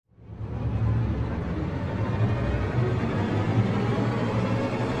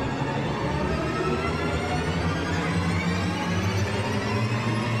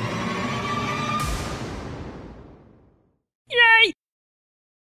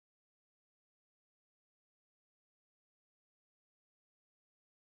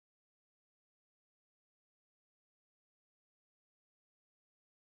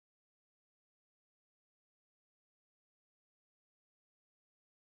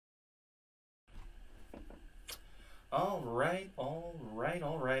All right. Hello,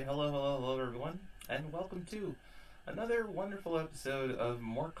 everyone, and welcome to another wonderful episode of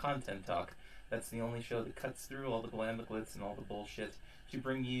More Content Talk. That's the only show that cuts through all the glamglitz and all the bullshit to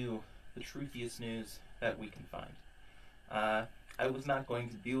bring you the truthiest news that we can find. Uh, I was not going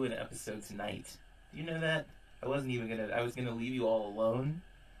to do an episode tonight. Do you know that? I was gonna leave you all alone,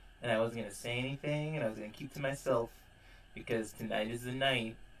 and I wasn't gonna say anything, and I was gonna keep to myself because tonight is the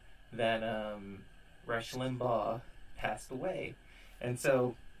night that Rush Limbaugh passed away. And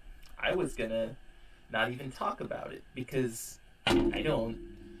so I was gonna not even talk about it because I don't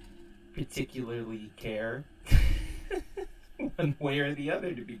particularly care one way or the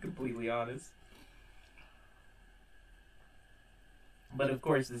other, to be completely honest. But of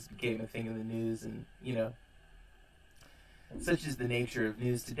course, this became a thing in the news, and such is the nature of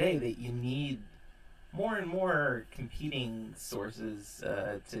news today that you need more and more competing sources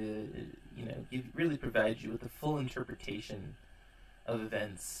to really provide you with a full interpretation of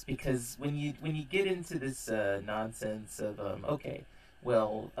events, because when you get into this nonsense of okay,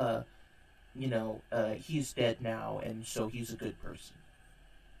 well, he's dead now, and so he's a good person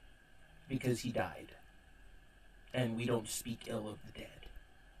because he died, and we don't speak ill of the dead,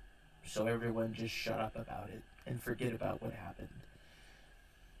 so everyone just shut up about it and forget about what happened.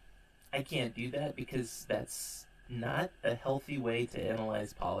 I can't do that because that's not a healthy way to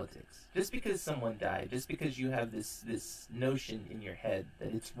analyze politics. Just because someone died, just because you have this notion in your head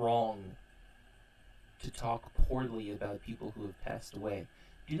that it's wrong to talk poorly about people who have passed away,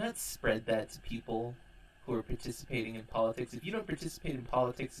 do not spread that to people who are participating in politics. If you don't participate in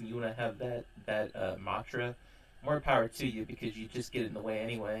politics and you want to have that mantra, more power to you, because you just get in the way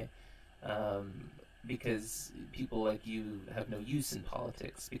anyway. Because people like you have no use in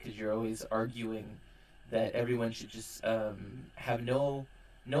politics, because you're always arguing that everyone should just have no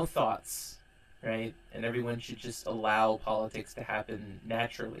thoughts, right? And everyone should just allow politics to happen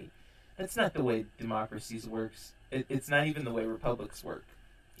naturally. That's not the way democracies works. It's not even the way republics work.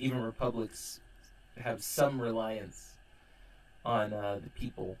 Even republics have some reliance on the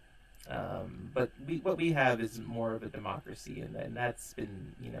people. But what we have is more of a democracy, and that's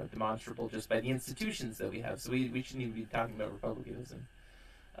been demonstrable just by the institutions that we have. So we shouldn't even be talking about republicanism.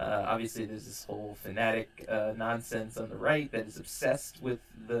 Obviously, there's this whole fanatic nonsense on the right that is obsessed with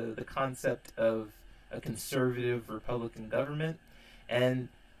the concept of a conservative Republican government, and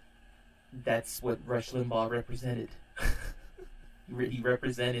that's what Rush Limbaugh represented. He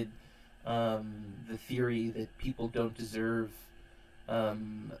represented the theory that people don't deserve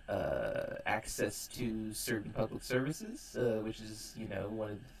access to certain public services, which is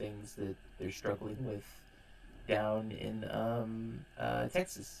one of the things that they're struggling with down in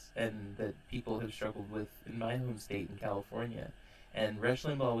Texas, and that people have struggled with in my home state in California. And Rush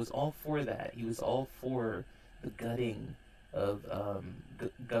Limbaugh was all for that. He was all for the gutting of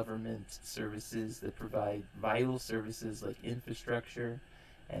government services that provide vital services like infrastructure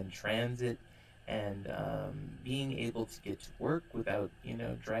and transit, and being able to get to work without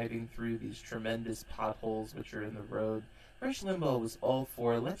driving through these tremendous potholes which are in the road. Rush Limbaugh was all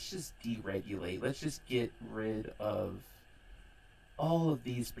for, let's just deregulate, let's just get rid of all of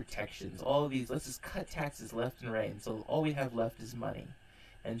these protections, all of these, let's just cut taxes left and right until all we have left is money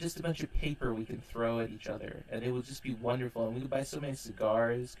and just a bunch of paper we can throw at each other, and it will just be wonderful. And we could buy so many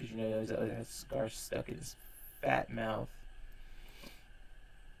cigars, because he has cigars stuck in his fat mouth,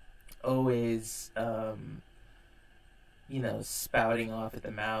 always spouting off at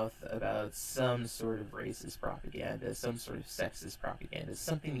the mouth about some sort of racist propaganda, some sort of sexist propaganda,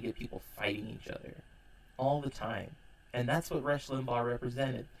 something to get people fighting each other all the time. And that's what Rush Limbaugh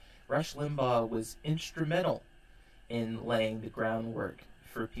represented. Rush Limbaugh was instrumental in laying the groundwork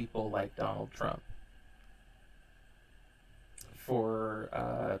for people like Donald Trump,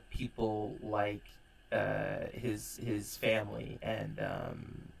 for people like his family, and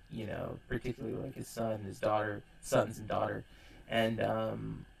particularly like his sons and daughter, and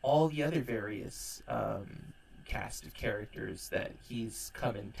all the other various cast of characters that he's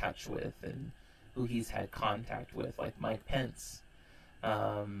come in touch with and who he's had contact with, like Mike Pence.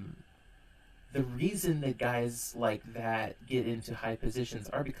 The reason that guys like that get into high positions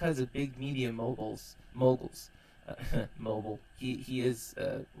are because of big media moguls. Mobile. He is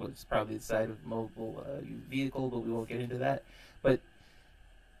what's probably the side of mobile vehicle, but we won't get into that. But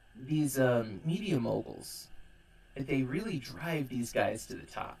these media moguls, they really drive these guys to the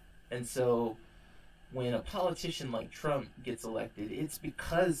top. And so when a politician like Trump gets elected, it's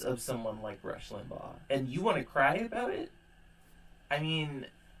because of someone like Rush Limbaugh. And you want to cry about it? I mean,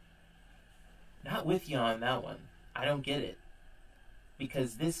 not with you on that one. I don't get it.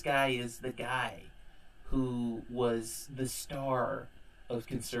 Because this guy is the guy who was the star of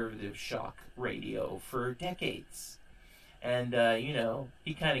conservative shock radio for decades. And,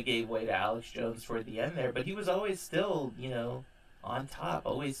 he kind of gave way to Alex Jones toward the end there, but he was always still, on top,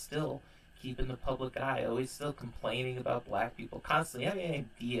 always still keeping the public eye, always still complaining about black people, constantly. I have any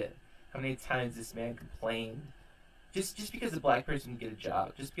idea how many times this man complained just because a black person would get a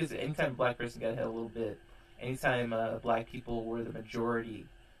job, just because anytime a black person got ahead a little bit, anytime black people were the majority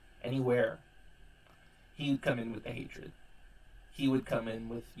anywhere, he would come in with the hatred. He would come in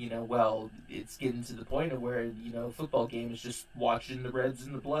with, well, it's getting to the point of where, football game is just watching the Reds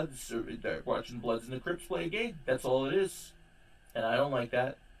and the Bloods, or watching the Bloods and the Crips play a game. That's all it is. And I don't like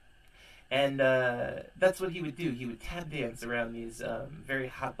that. And that's what he would do. He would tap dance around these very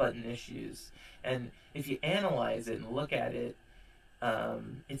hot-button issues. And if you analyze it and look at it,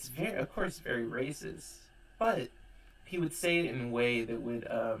 it's very, of course, very racist. But he would say it in a way that would,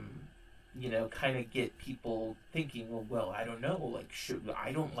 kind of get people thinking, well, I don't know,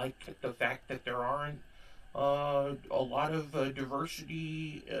 I don't like the fact that there aren't a lot of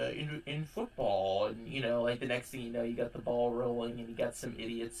diversity in football. And, the next thing you know, you got the ball rolling and you got some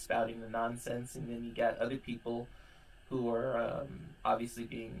idiots spouting the nonsense, and then you got other people who are obviously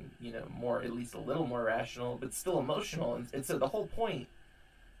being, more, at least a little more rational, but still emotional. And so the whole point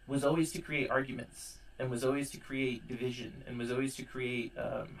was always to create arguments, and was always to create division, and was always to create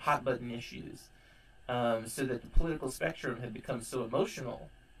hot-button issues, so that the political spectrum had become so emotional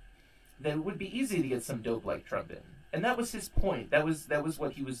that it would be easy to get some dope like Trump in. And that was his point. That was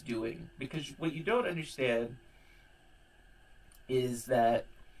what he was doing. Because what you don't understand is that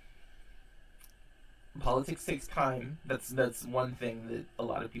politics takes time. That's one thing that a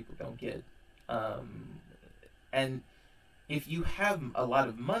lot of people don't get. And if you have a lot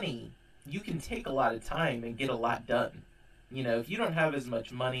of money, you can take a lot of time and get a lot done. If you don't have as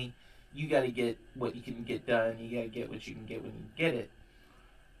much money, you got to get what you can get done. You got to get what you can get when you get it.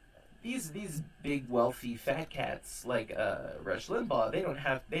 These big wealthy fat cats like Rush Limbaugh,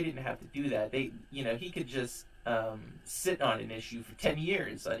 they didn't have to do that. He could just sit on an issue for 10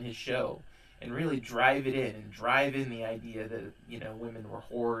 years on his show and really drive it in, and drive in the idea that women were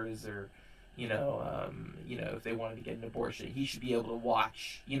whores, or if they wanted to get an abortion, he should be able to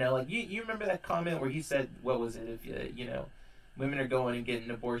watch. You remember that comment where he said, what was it, if women are going and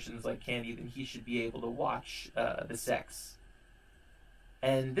getting abortions like candy, then he should be able to watch the sex.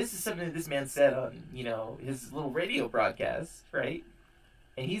 And this is something that this man said on, his little radio broadcast, right?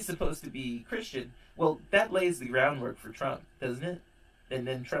 And he's supposed to be Christian. Well, that lays the groundwork for Trump, doesn't it? And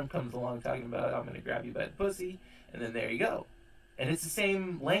then Trump comes along talking about, I'm going to grab you by the pussy, and then there you go. And it's the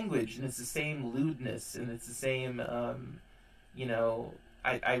same language, and it's the same lewdness, and it's the same,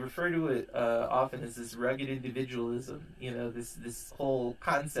 I refer to it often as this rugged individualism, this whole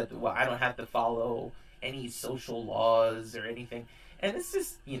concept of, well, I don't have to follow any social laws or anything. And it's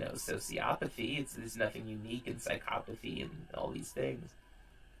just, sociopathy. There's nothing unique in psychopathy and all these things.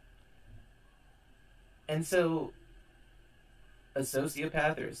 And so a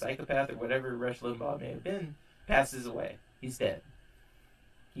sociopath or a psychopath or whatever Rush Limbaugh may have been passes away. He's dead.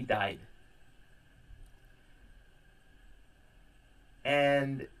 He died.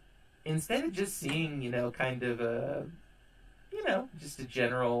 And instead of just seeing, kind of a, just a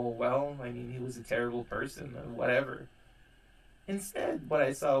general, well, I mean, he was a terrible person, or whatever. Instead, what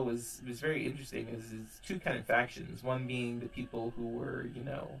I saw was very interesting. Is two kind of factions. One being the people who were,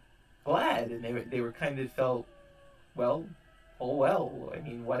 glad, and they were kind of felt, well, oh well, I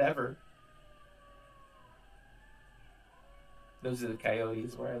mean, whatever. Those are the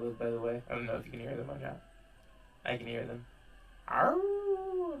coyotes where I live, by the way. I don't know if you can hear them or not. I can hear them. Arr!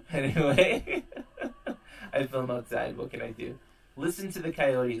 Anyway, I film outside. What can I do? Listen to the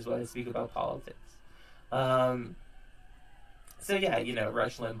coyotes while I speak about politics. So yeah,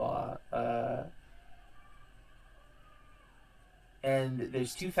 Rush Limbaugh. And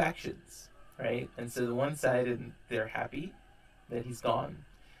there's two factions, right? And so the one side, and they're happy that he's gone.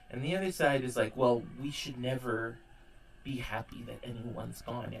 And the other side is like, well, we should never be happy that anyone's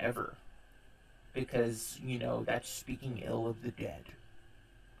gone, ever. Because, that's speaking ill of the dead.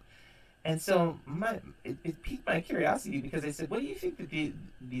 And so it piqued my curiosity, because I said, what do you think that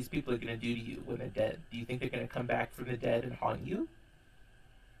these people are going to do to you when they're dead? Do you think they're going to come back from the dead and haunt you?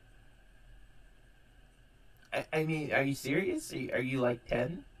 I mean, are you serious? Are you like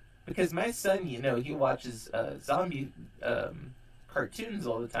 10? Because my son, he watches zombie cartoons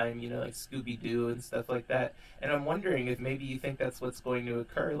all the time, like Scooby-Doo and stuff like that. And I'm wondering if maybe you think that's what's going to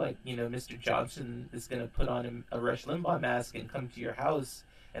occur. Like, Mr. Johnson is going to put on a Rush Limbaugh mask and come to your house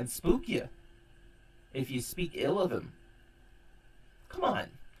and spook you if you speak ill of him. Come on.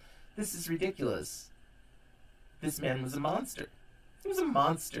 This is ridiculous. this man was a monster. He was a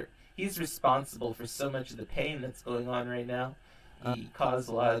monster. He's responsible for so much of the pain that's going on right now. He caused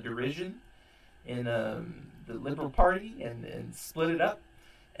a lot of derision in the Liberal Party and split it up.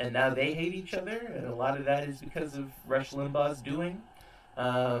 And now they hate each other, and a lot of that is because of Rush Limbaugh's doing.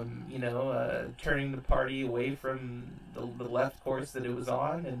 Turning the party away from the left course that it was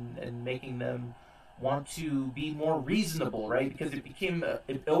on, and making them want to be more reasonable, right? Because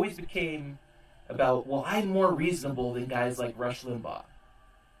it always became about, well, I'm more reasonable than guys like Rush Limbaugh.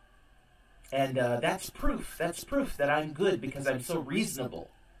 And that's proof that I'm good because I'm so reasonable.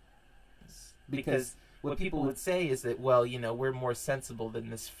 Because what people would say is that, well, we're more sensible than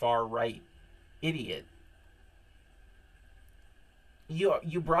this far-right idiot.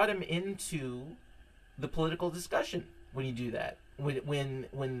 You brought him into the political discussion when you do that.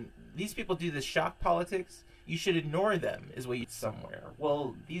 When these people do this shock politics, you should ignore them, is what you somewhere.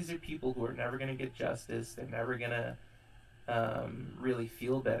 Well, these are people who are never going to get justice. They're never going to really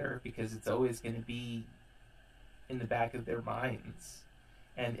feel better, because it's always going to be in the back of their minds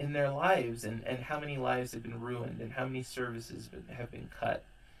and in their lives, and how many lives have been ruined, and how many services have been cut,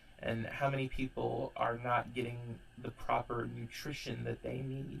 and how many people are not getting the proper nutrition that they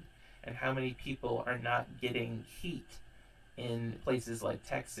need, and how many people are not getting heat in places like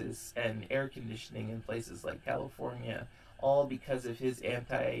Texas and air conditioning in places like California, all because of his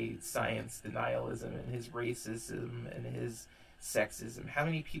anti-science denialism and his racism and his sexism. How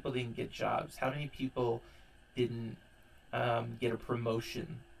many people didn't get jobs? How many people didn't get a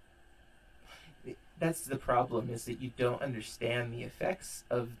promotion? That's the problem, is that you don't understand the effects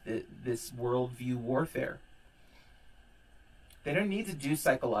of this worldview warfare. They don't need to do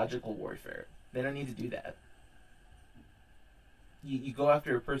psychological warfare. They don't need to do that. You go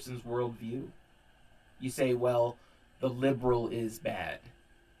after a person's worldview. You say, well, the liberal is bad.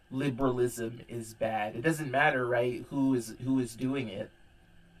 Liberalism is bad. It doesn't matter, right, who is doing it.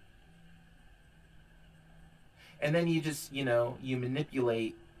 And then you just, you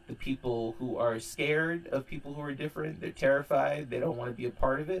manipulate the people who are scared of people who are different. They're terrified. They don't want to be a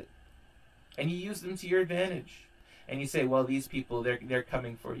part of it. And you use them to your advantage. And you say, well, these people, they're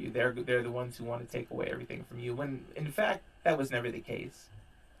coming for you. They're the ones who want to take away everything from you. When, in fact, that was never the case.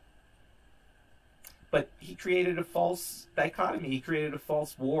 But he created a false dichotomy. He created a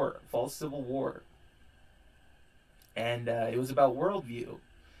false war, false civil war. And it was about worldview.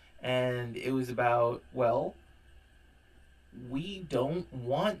 And it was about, well, we don't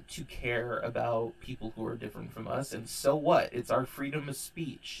want to care about people who are different from us, and so what? It's our freedom of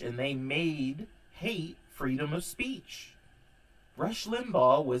speech. And they made hate freedom of speech. Rush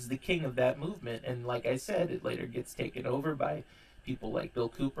Limbaugh was the king of that movement, and like I said, it later gets taken over by people like Bill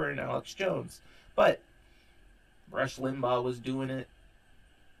Cooper and Alex Jones. But Rush Limbaugh was doing it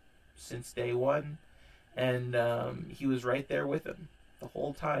since day one, and he was right there with him the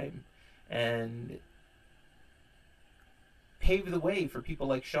whole time, and paved the way for people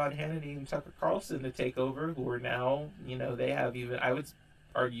like Sean Hannity and Tucker Carlson to take over, who are now, they have even, I would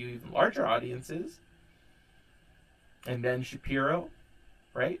argue, even larger audiences. And Ben Shapiro,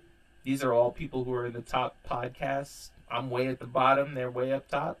 right? These are all people who are in the top podcasts. I'm way at the bottom, they're way up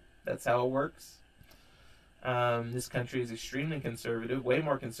top. That's how it works. This country is extremely conservative, way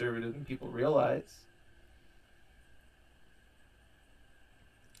more conservative than people realize.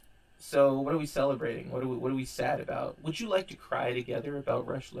 So what are we celebrating? What are we sad about? Would you like to cry together about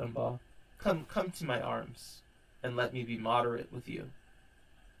Rush Limbaugh? Come to my arms and let me be moderate with you.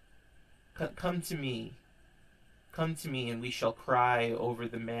 Come to me. Come to me, and we shall cry over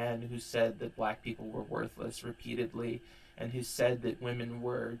the man who said that black people were worthless repeatedly, and who said that women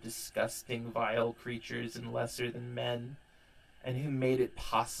were disgusting, vile creatures and lesser than men, and who made it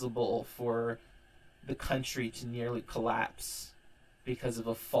possible for the country to nearly collapse because of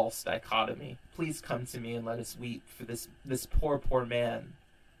a false dichotomy. Please come to me and let us weep for this poor, poor man,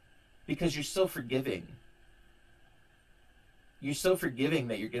 because you're so forgiving. You're so forgiving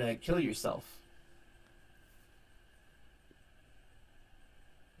that you're going to kill yourself.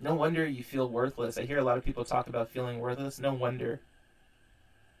 No wonder you feel worthless. I hear a lot of people talk about feeling worthless. No wonder.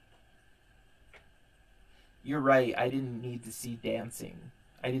 You're right. I didn't need to see dancing.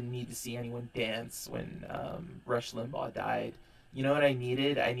 I didn't need to see anyone dance when Rush Limbaugh died. You know what I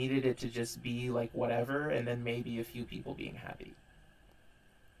needed? I needed it to just be like whatever, and then maybe a few people being happy.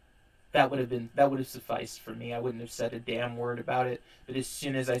 That would have sufficed for me. I wouldn't have said a damn word about it. But as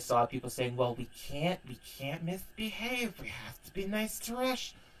soon as I saw people saying, well, we can't misbehave. We have to be nice to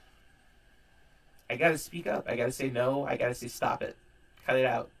Rush. I gotta speak up. I gotta say no. I gotta say stop it. Cut it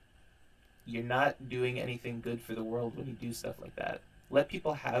out. You're not doing anything good for the world when you do stuff like that. Let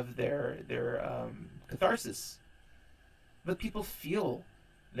people have their catharsis. But people feel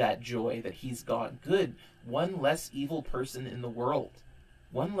that joy that he's gone. Good. One less evil person in the world.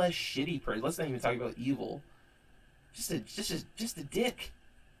 One less shitty person. Let's not even talk about evil. Just a dick.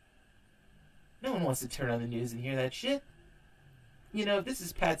 No one wants to turn on the news and hear that shit. You know, if this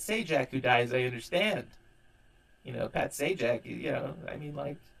is Pat Sajak who dies, I understand. You know, Pat Sajak, you know, I mean,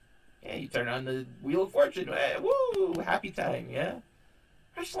 like, yeah, you turn on the Wheel of Fortune, woo, happy time, yeah?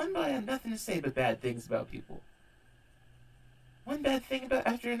 Rush Limbaugh had nothing to say but bad things about people. One bad thing about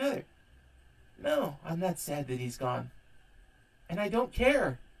after another. No, I'm not sad that he's gone. And I don't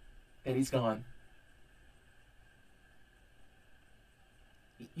care that he's gone.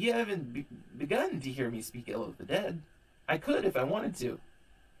 You haven't begun to hear me speak ill of the dead. I could if I wanted to.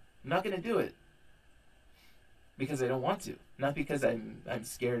 I'm not going to do it. Because I don't want to. Not because I'm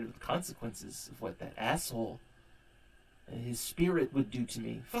scared of the consequences of what that asshole and his spirit would do to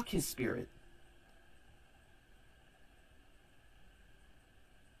me. Fuck his spirit.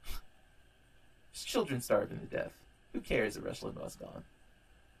 There's children starving to death. Who cares that Rush Limbaugh's gone?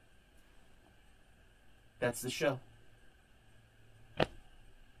 That's the show.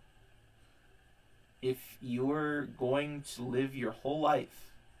 If you're going to live your whole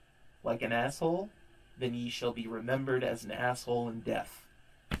life like an asshole, then ye shall be remembered as an asshole in death.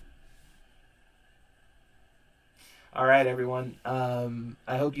 Alright, everyone.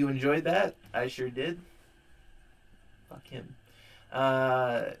 I hope you enjoyed that. I sure did. Fuck him.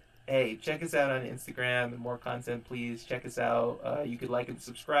 Hey, check us out on Instagram and more content, please. Check us out. You could like and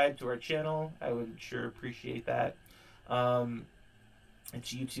subscribe to our channel. I would sure appreciate that.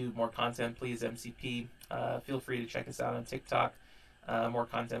 It's YouTube, more content, please, MCP. Feel free to check us out on TikTok. More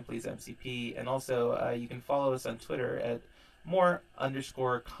content, please, MCP. And also, you can follow us on Twitter at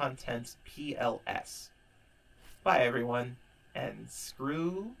more_content PLS. Bye, everyone. And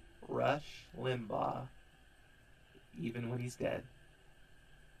screw Rush Limbaugh, even when he's dead.